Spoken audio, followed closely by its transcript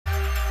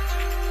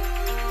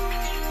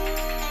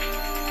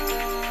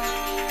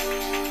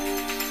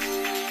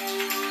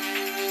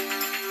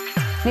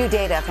New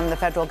data from the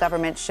federal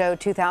government show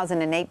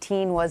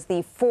 2018 was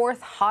the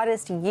fourth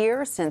hottest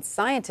year since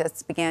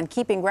scientists began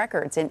keeping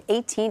records in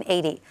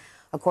 1880.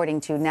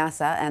 According to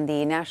NASA and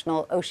the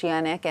National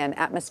Oceanic and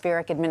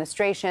Atmospheric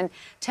Administration,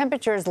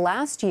 temperatures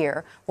last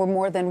year were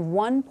more than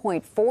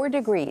 1.4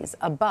 degrees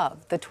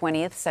above the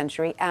 20th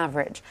century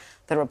average.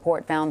 The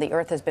report found the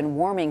Earth has been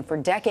warming for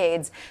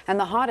decades, and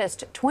the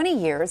hottest 20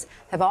 years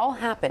have all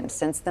happened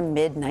since the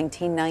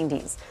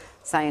mid-1990s.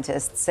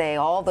 Scientists say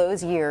all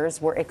those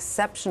years were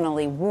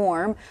exceptionally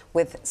warm,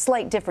 with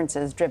slight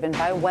differences driven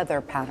by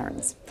weather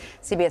patterns.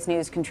 CBS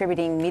News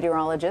contributing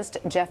meteorologist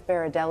Jeff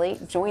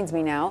Berardelli joins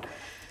me now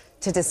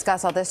to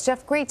discuss all this.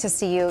 Jeff, great to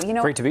see you.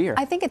 Great to be here.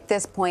 I think at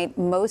this point,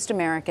 most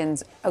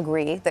Americans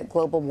agree that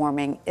global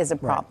warming is a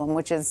problem,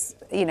 which is,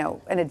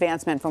 an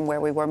advancement from where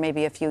we were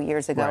maybe a few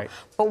years ago. Right.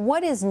 But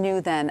what is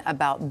new then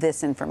about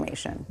this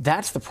information?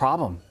 That's the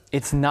problem.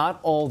 It's not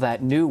all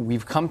that new.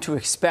 We've come to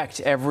expect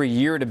every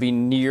year to be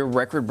near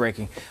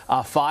record-breaking.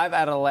 5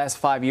 out of the last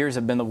 5 years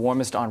have been the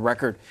warmest on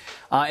record.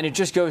 And it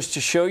just goes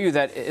to show you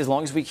that as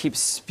long as we keep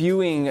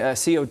spewing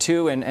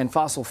CO2 and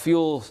fossil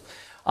fuels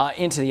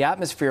into the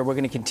atmosphere, we're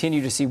going to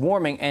continue to see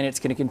warming, and it's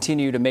going to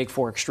continue to make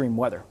for extreme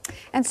weather.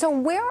 And so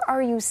where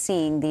are you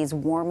seeing these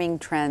warming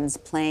trends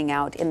playing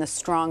out in the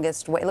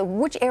strongest way?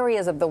 Which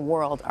areas of the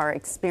world are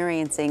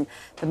experiencing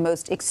the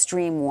most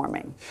extreme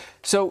warming?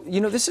 So,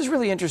 this is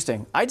really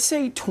interesting. I'd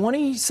say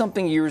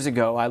 20-something years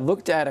ago, I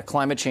looked at a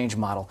climate change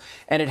model,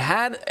 and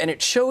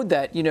it showed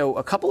that,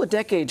 a couple of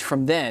decades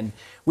from then,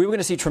 we were going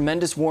to see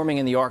tremendous warming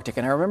in the Arctic.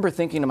 And I remember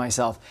thinking to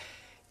myself,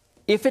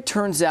 if it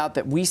turns out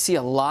that we see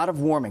a lot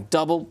of warming,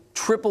 double,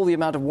 triple the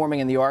amount of warming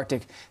in the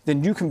Arctic,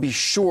 then you can be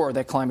sure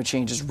that climate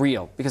change is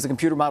real, because the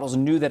computer models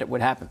knew that it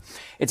would happen.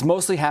 It's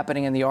mostly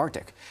happening in the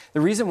Arctic. The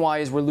reason why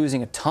is we're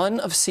losing a ton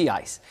of sea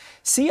ice.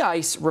 Sea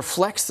ice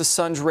reflects the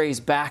sun's rays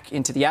back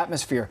into the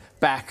atmosphere,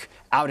 back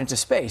out into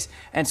space.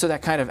 And so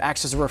that kind of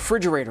acts as a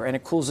refrigerator, and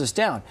it cools us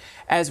down.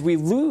 As we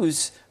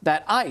lose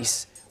that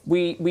ice,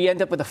 we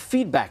end up with a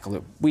feedback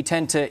loop. We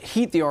tend to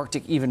heat the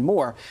Arctic even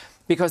more,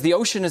 because the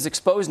ocean is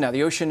exposed now.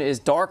 The ocean is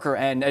darker,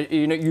 and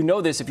you know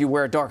this if you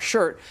wear a dark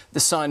shirt, the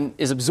sun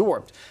is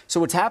absorbed. So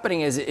what's happening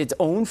is its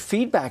own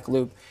feedback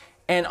loop,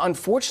 and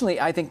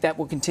unfortunately, I think that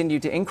will continue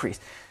to increase.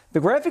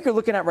 The graphic you're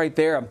looking at right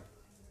there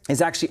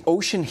is actually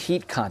ocean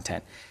heat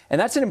content. And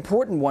that's an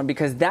important one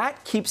because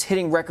that keeps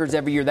hitting records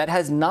every year. That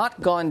has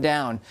not gone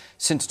down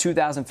since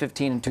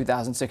 2015 and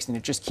 2016.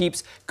 It just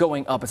keeps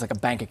going up. It's like a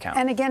bank account.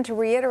 And again, to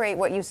reiterate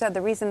what you said,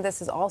 the reason this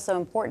is also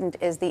important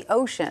is the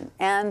ocean,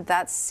 and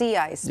that sea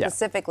ice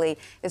specifically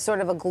is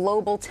sort of a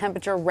global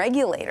temperature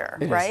regulator,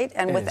 right?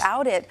 And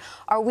without it,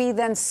 are we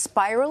then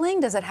spiraling?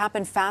 Does it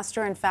happen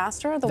faster and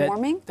faster, the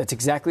warming? That's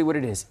exactly what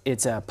it is.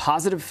 It's a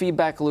positive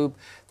feedback loop.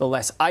 The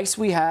less ice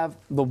we have,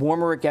 the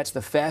warmer it gets,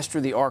 the faster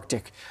the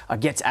Arctic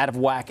gets out of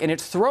whack. And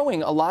it's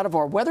throwing a lot of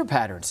our weather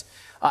patterns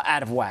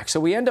out of whack. So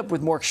we end up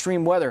with more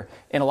extreme weather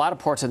in a lot of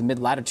parts of the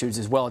mid-latitudes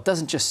as well. It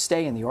doesn't just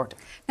stay in the Arctic.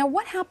 Now,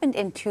 what happened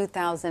in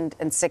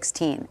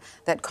 2016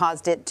 that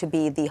caused it to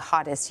be the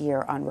hottest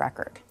year on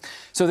record?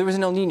 So there was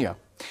an El Nino.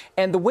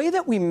 And the way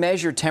that we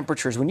measure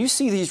temperatures, when you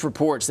see these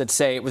reports that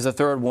say it was the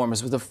third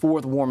warmest, it was the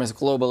fourth warmest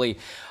globally,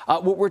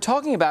 what we're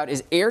talking about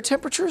is air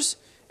temperatures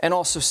and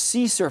also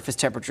sea surface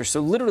temperatures, so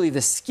literally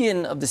the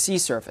skin of the sea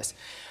surface.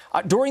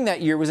 During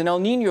that year was an El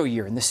Nino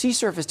year, and the sea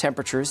surface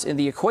temperatures in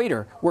the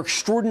equator were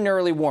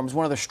extraordinarily warm. It was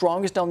one of the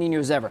strongest El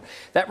Ninos ever.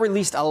 That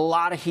released a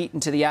lot of heat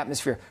into the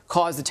atmosphere,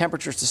 caused the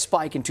temperatures to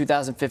spike in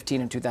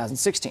 2015 and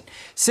 2016.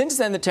 Since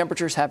then, the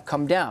temperatures have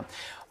come down.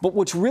 But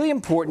what's really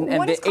important...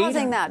 What is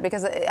causing that?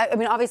 Because, I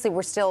mean, obviously,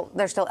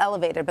 they're still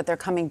elevated, but they're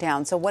coming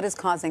down. So what is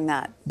causing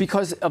that?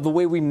 Because of the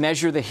way we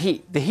measure the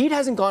heat. The heat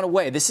hasn't gone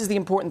away. This is the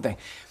important thing.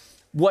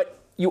 What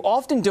you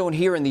often don't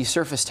hear in these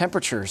surface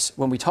temperatures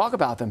when we talk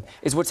about them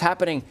is what's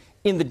happening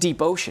in the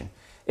deep ocean.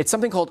 It's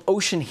something called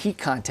ocean heat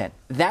content.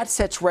 That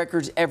sets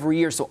records every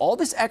year. So all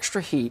this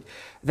extra heat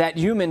that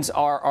humans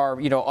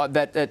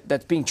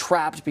that's being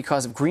trapped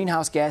because of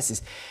greenhouse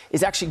gases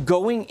is actually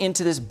going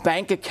into this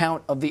bank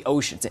account of the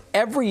oceans. And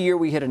every year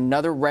we hit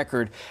another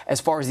record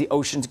as far as the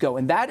oceans go.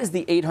 And that is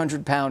the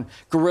 800-pound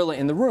gorilla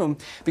in the room,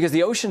 because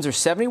the oceans are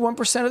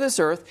 71% of this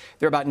Earth.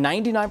 They're about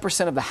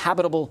 99% of the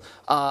habitable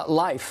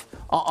life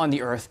on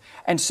the Earth.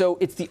 And so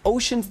it's the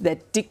oceans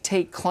that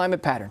dictate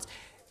climate patterns.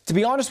 To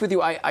be honest with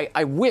you,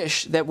 I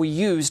wish that we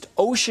used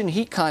ocean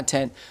heat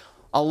content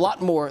a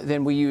lot more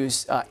than we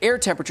use air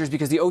temperatures,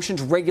 because the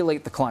oceans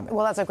regulate the climate.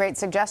 Well, that's a great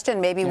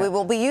suggestion. Maybe we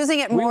will be using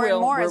it more and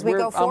more as we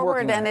go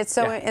forward, and it's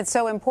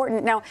so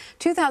important. Now,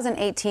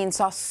 2018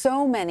 saw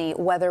so many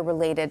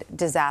weather-related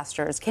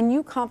disasters. Can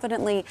you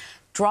confidently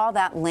draw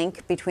that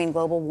link between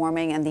global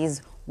warming and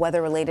these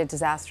weather-related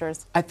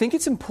disasters? I think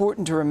it's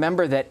important to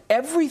remember that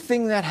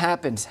everything that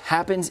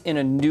happens in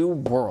a new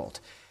world.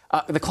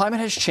 The climate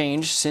has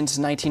changed since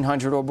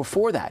 1900 or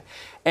before that.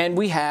 And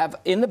we have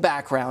in the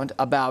background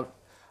about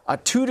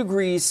 2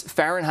 degrees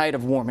Fahrenheit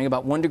of warming,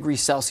 about 1 degree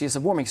Celsius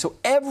of warming. So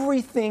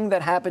everything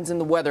that happens in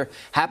the weather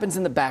happens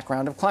in the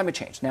background of climate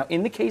change. Now,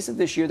 in the case of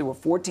this year, there were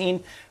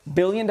 $14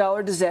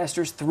 billion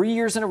disasters. 3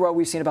 years in a row,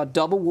 we've seen about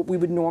double what we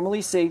would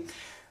normally see.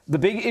 The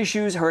big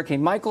issues,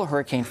 Hurricane Michael,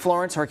 Hurricane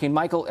Florence. Hurricane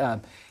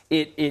Michael,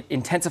 it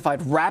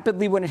intensified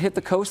rapidly when it hit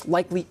the coast.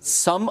 Likely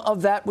some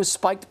of that was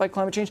spiked by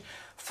climate change.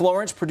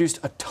 Florence produced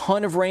a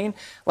ton of rain,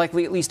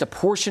 likely at least a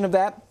portion of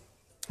that.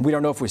 We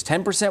don't know if it was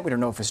 10%, we don't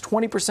know if it was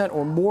 20%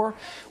 or more,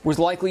 was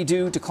likely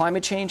due to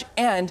climate change.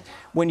 And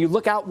when you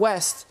look out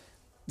west,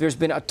 there's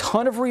been a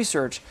ton of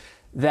research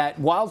that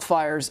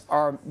wildfires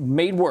are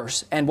made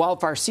worse, and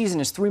wildfire season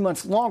is 3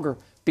 months longer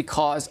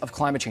because of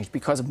climate change,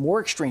 because of more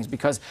extremes,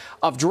 because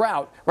of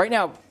drought. Right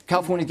now,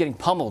 California is getting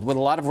pummeled with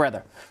a lot of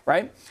weather,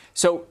 right?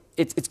 So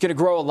it's going to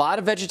grow a lot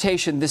of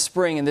vegetation this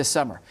spring and this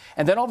summer.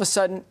 And then all of a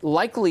sudden,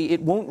 likely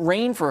it won't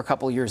rain for a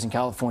couple of years in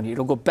California.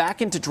 It'll go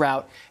back into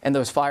drought, and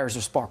those fires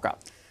will spark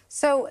up.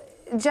 So,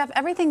 Jeff,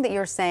 everything that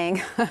you're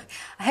saying, I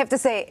have to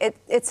say,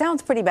 it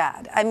sounds pretty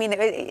bad. I mean,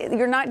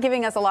 you're not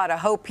giving us a lot of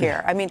hope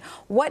here. I mean,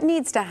 what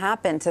needs to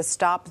happen to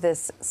stop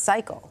this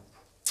cycle?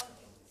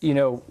 You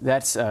know,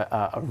 that's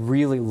a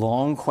really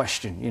long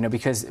question, you know,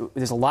 because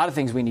there's a lot of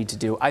things we need to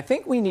do. I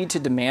think we need to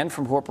demand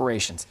from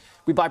corporations.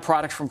 We buy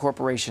products from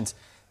corporations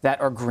that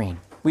are green.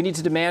 We need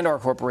to demand our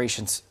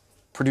corporations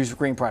produce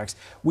green products.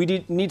 We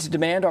need to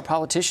demand our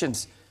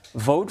politicians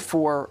vote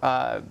for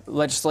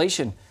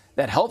legislation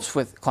that helps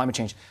with climate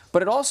change.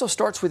 But it also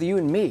starts with you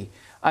and me.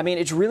 I mean,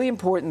 it's really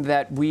important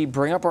that we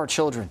bring up our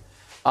children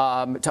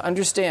to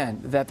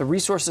understand that the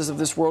resources of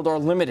this world are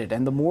limited,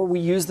 and the more we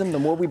use them, the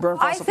more we burn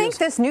fossil fuels. I think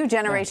this new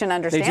generation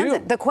understands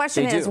it. The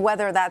question is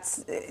whether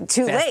that's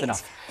too late.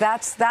 Enough.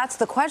 That's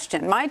the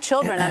question. My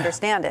children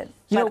understand it.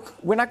 You know,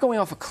 we're not going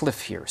off a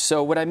cliff here.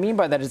 So what I mean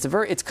by that is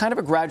it's kind of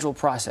a gradual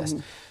process.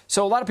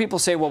 So a lot of people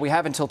say, well, we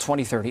have until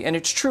 2030. And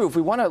it's true. If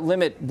we want to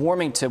limit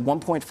warming to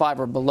 1.5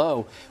 or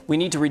below, we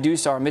need to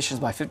reduce our emissions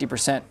by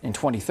 50% in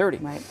 2030.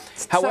 Right.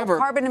 However, so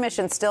carbon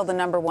emissions still the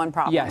 #1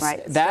 problem, yes,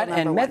 right? That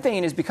and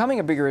methane is becoming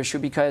a bigger issue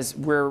because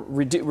we're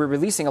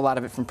releasing a lot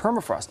of it from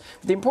permafrost.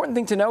 But the important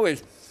thing to know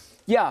is,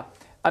 yeah,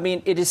 I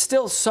mean, it is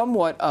still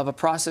somewhat of a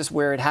process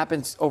where it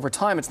happens over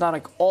time. It's not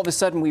like all of a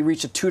sudden we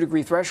reach a 2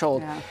 degree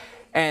threshold. Yeah.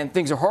 And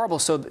things are horrible,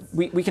 so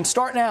we can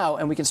start now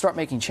and we can start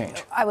making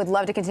change. I would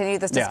love to continue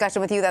this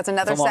discussion with you. That's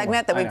another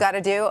segment that we've got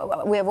to do.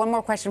 We have one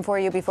more question for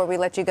you before we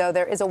let you go.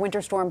 There is a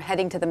winter storm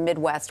heading to the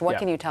Midwest. What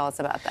can you tell us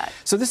about that?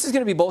 So this is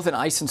going to be both an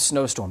ice and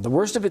snowstorm. The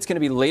worst of it's going to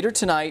be later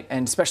tonight,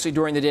 and especially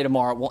during the day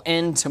tomorrow. It will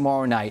end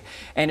tomorrow night.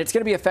 And it's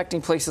going to be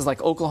affecting places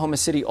like Oklahoma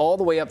City all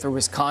the way up through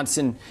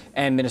Wisconsin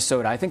and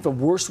Minnesota. I think the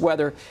worst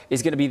weather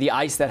is going to be the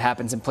ice that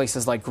happens in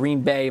places like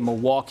Green Bay,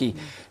 Milwaukee.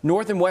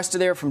 North and west of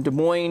there, from Des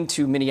Moines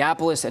to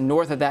Minneapolis, and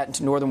north of that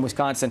into northern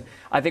Wisconsin,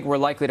 I think we're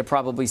likely to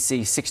probably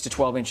see 6 to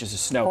 12 inches of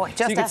snow. Boy,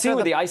 so you can see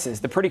where the ice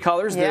is. The pretty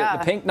colors, the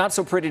pink, not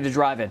so pretty to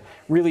drive in.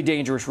 Really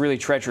dangerous, really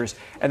treacherous.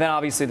 And then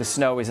obviously the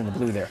snow is in the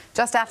blue there.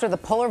 Just after the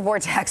polar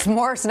vortex,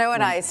 more snow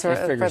and ice for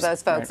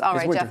those folks. All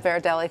right, Jeff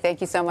Berardelli,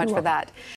 thank you so much for that.